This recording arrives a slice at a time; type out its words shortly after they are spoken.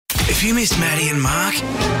If you missed Maddie and Mark,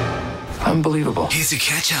 Unbelievable. here's a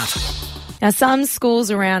catch-up. Now, some schools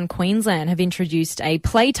around Queensland have introduced a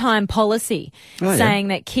playtime policy saying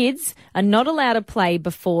that kids are not allowed to play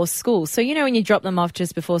before school. So, you know, when you drop them off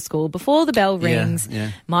just before school, before the bell rings,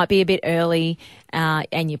 might be a bit early,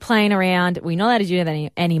 and you're playing around, we're not allowed to do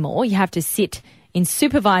that anymore. You have to sit in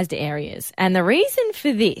supervised areas. And the reason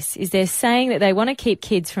for this is they're saying that they want to keep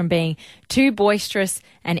kids from being too boisterous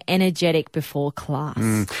and energetic before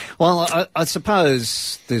class. Well, I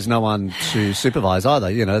suppose there's no one to supervise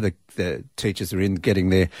either. You know, the teachers are in getting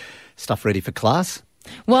their stuff ready for class.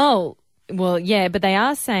 Well, yeah, but they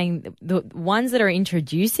are saying the ones that are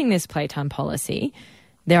introducing this playtime policy,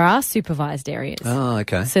 there are supervised areas. Oh,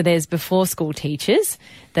 okay. So there's before school teachers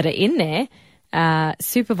that are in there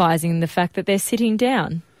supervising the fact that they're sitting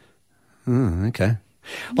down. Okay.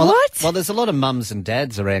 Well, What? Well, there's a lot of mums and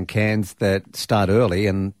dads around Cairns that start early,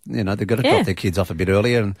 and you know they've got to drop their kids off a bit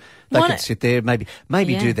earlier, and they can sit there, maybe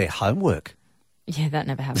do their homework. Yeah, that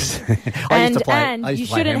never happens. I used to play and you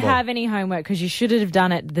handball. shouldn't have any homework because you should have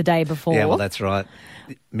done it the day before. Yeah, well, that's right.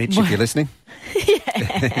 Mitch, if you're listening.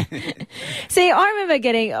 See, I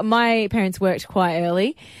remember my parents worked quite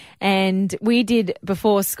early, and we did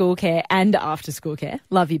before school care and after school care.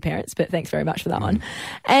 Love you, parents, but thanks very much for that one.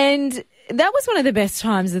 And that was one of the best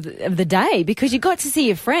times of the day because you got to see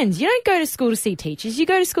your friends. You don't go to school to see teachers. You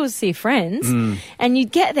go to school to see your friends. And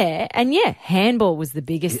you'd get there, and handball was the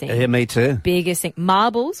biggest thing. Yeah, me too. Biggest thing.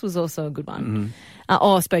 Marbles was also a good one.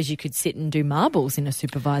 I suppose you could sit and do marbles in a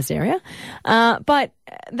supervised area. But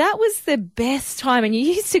that was the best time. And you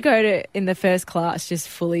used to go in the first class just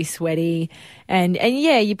fully sweaty. And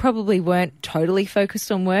you probably weren't totally focused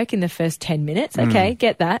on work in the first 10 minutes. Okay,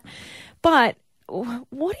 get that. But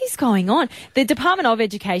what is going on? The Department of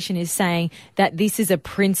Education is saying that this is a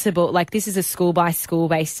principle, like this is a school-by-school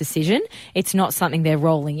based decision. It's not something they're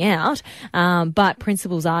rolling out, but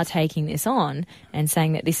principals are taking this on and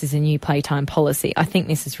saying that this is a new playtime policy. I think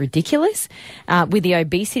this is ridiculous. With the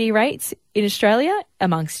obesity rates in Australia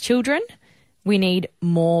amongst children, we need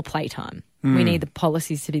more playtime. We need the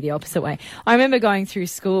policies to be the opposite way. I remember going through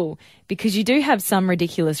school because you do have some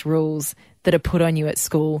ridiculous rules that are put on you at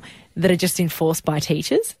school that are just enforced by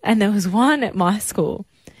teachers. And there was one at my school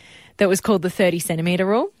that was called the 30 centimetre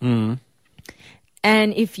rule.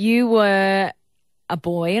 And if you were a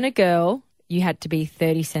boy and a girl, you had to be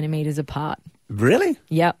 30 centimetres apart. Really?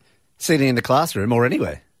 Yep. Sitting in the classroom or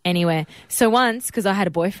anywhere? Anywhere. So once, because I had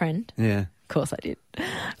a boyfriend. Yeah. Of course I did.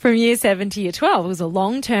 From year 7 to year 12. It was a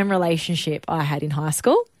long-term relationship I had in high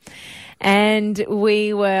school. And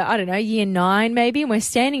we were, I don't know, year 9 maybe, and we're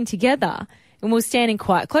standing together. And we were standing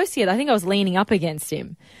quite close together. I think I was leaning up against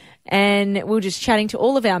him. And we were just chatting to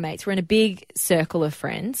all of our mates. We're in a big circle of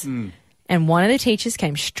friends. And one of the teachers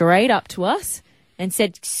came straight up to us and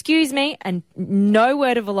said, "Excuse me," and no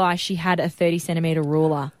word of a lie, she had a 30 centimetre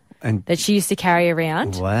ruler that she used to carry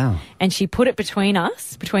around. Wow. And she put it between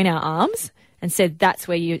us, between our arms, and said, "That's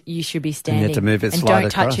where you should be standing. And you had to move it, and slide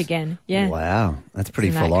don't touch across. again." Yeah. Wow, that's pretty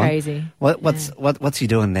Isn't that full on. crazy? What's he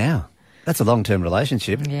doing now? That's a long-term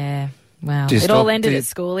relationship. Yeah. Wow. Do you It all stalk- ended do you- at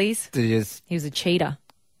schoolies. Did you, He was a cheater.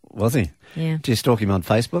 was he? Yeah. Do you stalk him on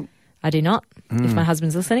Facebook? I do not, if my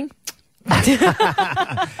husband's listening.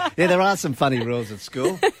 Yeah, there are some funny rules at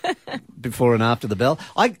school, before and after the bell.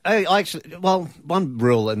 I actually, well, one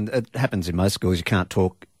rule, and it happens in most schools, you can't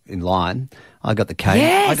talk in line. I got the cane.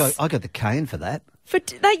 Yes. I got the cane for that. Yes,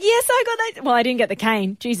 I got that. Well, I didn't get the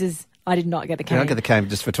cane. Jesus, I did not get the cane. Yeah, I got the cane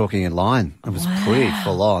just for talking in line. It was pretty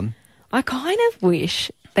full on. I kind of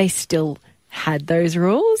wish they still had those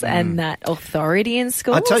rules and that authority in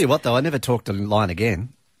schools. I tell you what, though, I never talked in line again.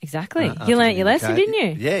 Exactly. After You learnt your getting the lesson, cane.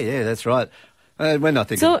 didn't you? Yeah, that's right. When I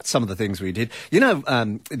think So- of some of the things we did. You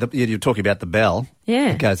know, you're talking about the bell Yeah.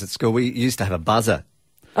 that goes at school. We used to have a buzzer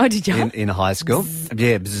Oh, did you? in high school.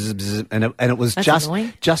 Yeah, bzz, bzz, and it was That's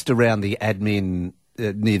annoying. just around the admin,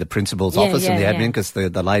 near the principal's Yeah, office and the yeah, admin, yeah. because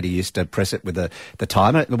the lady used to press it with the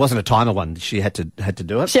timer. It wasn't a timer one. She had to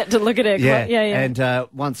do it. She had to look at it. Yeah, Yeah. And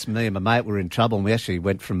once me and my mate were in trouble, and we actually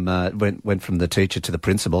went from the teacher to the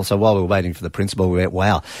principal. So while we were waiting for the principal, we went,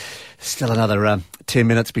 "Wow, still another 10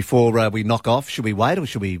 minutes before we knock off. Should we wait or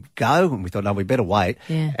should we go?" And we thought, no, we better wait.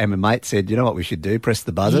 Yeah. And my mate said, "You know what we should do? Press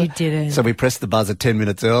the buzzer." You didn't. So we pressed the buzzer 10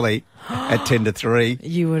 minutes early at 10 to 3.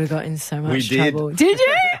 You would have got in so much We did. trouble. Did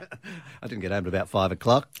you? I didn't get home at about 5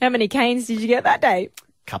 o'clock. How many canes did you get that day?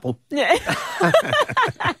 Couple. Yeah.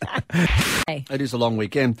 It is a long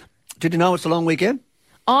weekend. Did you know it's a long weekend?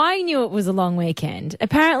 I knew it was a long weekend.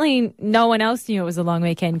 Apparently, no one else knew it was a long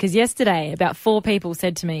weekend because yesterday, about 4 people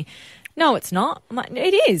said to me, "No, it's not." I'm like,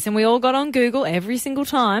 "It is." And we all got on Google every single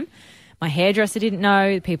time. My hairdresser didn't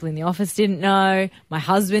know. The people in the office didn't know. My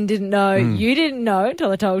husband didn't know. You didn't know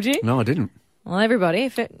until I told you. No, I didn't. Well,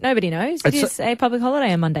 everybody, nobody knows, it is a public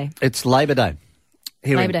holiday on Monday. It's Labor Day.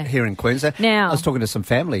 Labor Day. Here in Queensland. Now, I was talking to some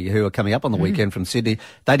family who are coming up on the weekend from Sydney.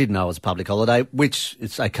 They didn't know it was a public holiday, which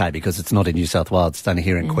it's okay because it's not in New South Wales. It's only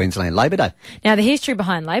here in Queensland. Labor Day. Now, the history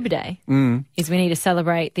behind Labor Day is we need to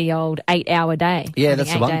celebrate the old 8-hour day. Yeah,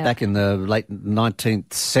 that's the one. Back in the late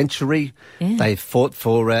 19th century, they fought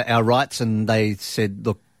for our rights and they said,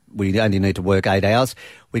 look, we only need to work 8 hours.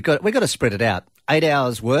 We've got to spread it out. 8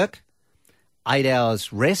 hours work, 8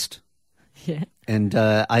 hours rest, and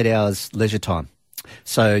 8 hours leisure time.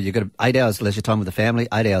 So you've got 8 hours leisure time with the family,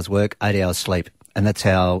 8 hours work, 8 hours sleep. And that's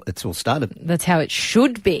how it's all started. That's how it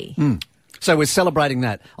should be. So we're celebrating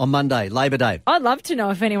that on Monday, Labor Day. I'd love to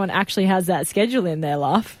know if anyone actually has that schedule in their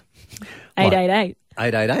life. 888.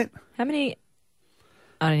 888? How many?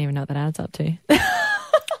 I don't even know what that adds up to.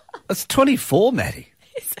 That's 24, Maddie.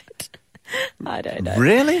 Is it? I don't know.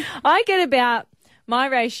 Really? I get my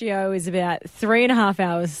ratio is about 3.5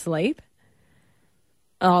 hours sleep.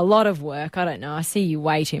 Oh, a lot of work. I don't know. I see you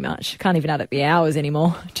way too much. Can't even add up the hours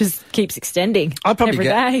anymore. Just keeps extending every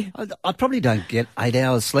day. I probably don't get 8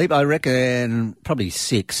 hours sleep. I reckon probably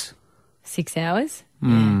 6. 6 hours?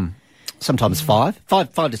 Sometimes 5.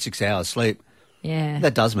 5 to 6 hours sleep. Yeah.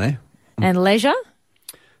 That does me. And leisure?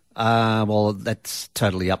 Well, that's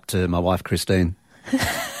totally up to my wife, Christine.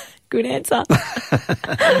 Good answer.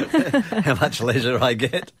 How much leisure I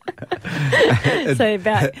get. So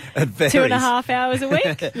about 2.5 hours a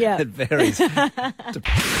week? Yeah. It varies.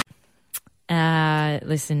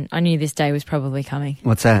 Listen, I knew this day was probably coming.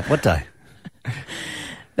 What's that? What day?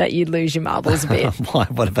 That you'd lose your marbles a bit. Why?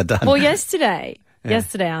 What have I done? Well, yesterday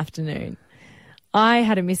afternoon, I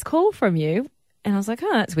had a missed call from you, and I was like,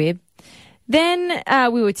 oh, that's weird. Then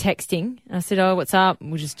we were texting, and I said, oh, what's up?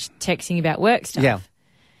 We're just texting about work stuff. Yeah.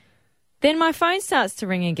 Then my phone starts to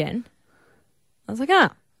ring again. I was like,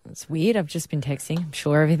 that's weird. I've just been texting. I'm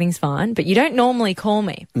sure everything's fine. But you don't normally call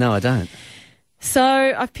me. No, I don't. So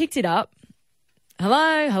I've picked it up.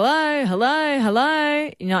 Hello, hello, hello,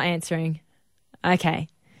 hello. You're not answering. Okay.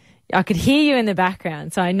 I could hear you in the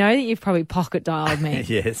background, so I know that you've probably pocket dialed me.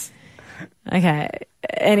 Yes. Okay.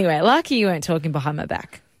 Anyway, lucky you weren't talking behind my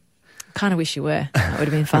back. Kind of wish you were. That would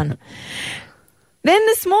have been fun. Then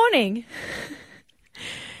this morning,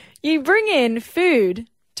 you bring in food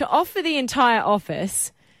to offer the entire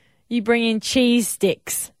office. You bring in cheese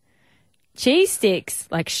sticks. Cheese sticks,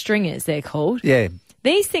 like stringers, they're called. Yeah.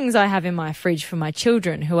 These things I have in my fridge for my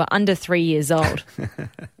children who are under 3 years old.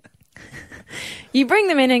 You bring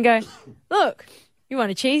them in and go, look, you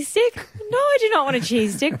want a cheese stick? No, I do not want a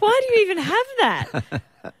cheese stick. Why do you even have that?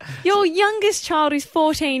 Your youngest child is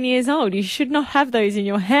 14 years old. You should not have those in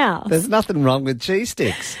your house. There's nothing wrong with cheese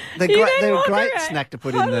sticks. They're a great snack to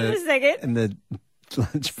put in the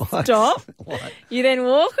lunchbox. Stop. What? You then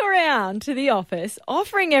walk around to the office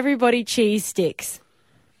offering everybody cheese sticks.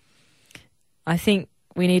 I think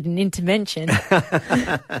we need an intervention.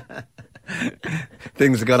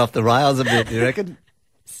 Things have gone off the rails a bit, you reckon?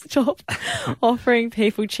 Stop offering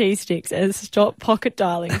people cheese sticks and stop pocket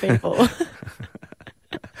dialing people.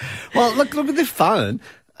 Well, look at the phone.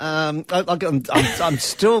 I'm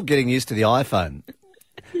still getting used to the iPhone.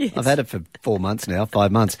 Yes. I've had it for 4 months now,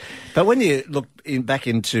 5 months. But when you look back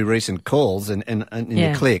into recent calls and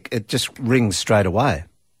you click, it just rings straight away.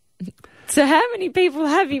 So how many people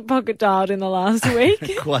have you pocket dialed in the last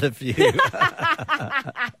week? Quite a few.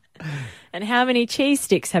 And how many cheese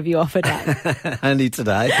sticks have you offered up? Only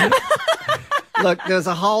today. Look, there's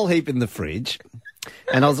a whole heap in the fridge.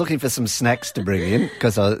 And I was looking for some snacks to bring in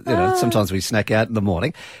because sometimes we snack out in the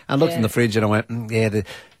morning. I looked in the fridge and I went,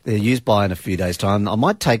 they're used by in a few days' time. I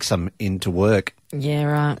might take some into work. Yeah,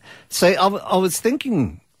 right. So I was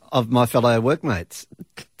thinking of my fellow workmates.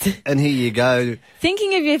 And here you go.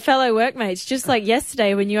 Thinking of your fellow workmates, just like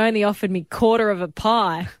yesterday when you only offered me quarter of a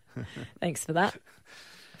pie. Thanks for that.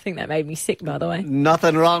 I think that made me sick, by the way.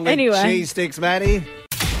 Nothing wrong with cheese sticks, Maddie.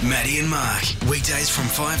 Maddie and Mark, weekdays from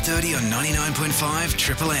 5:30 on 99.5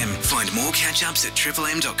 Triple M. Find more catch-ups at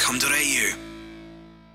triplem.com.au.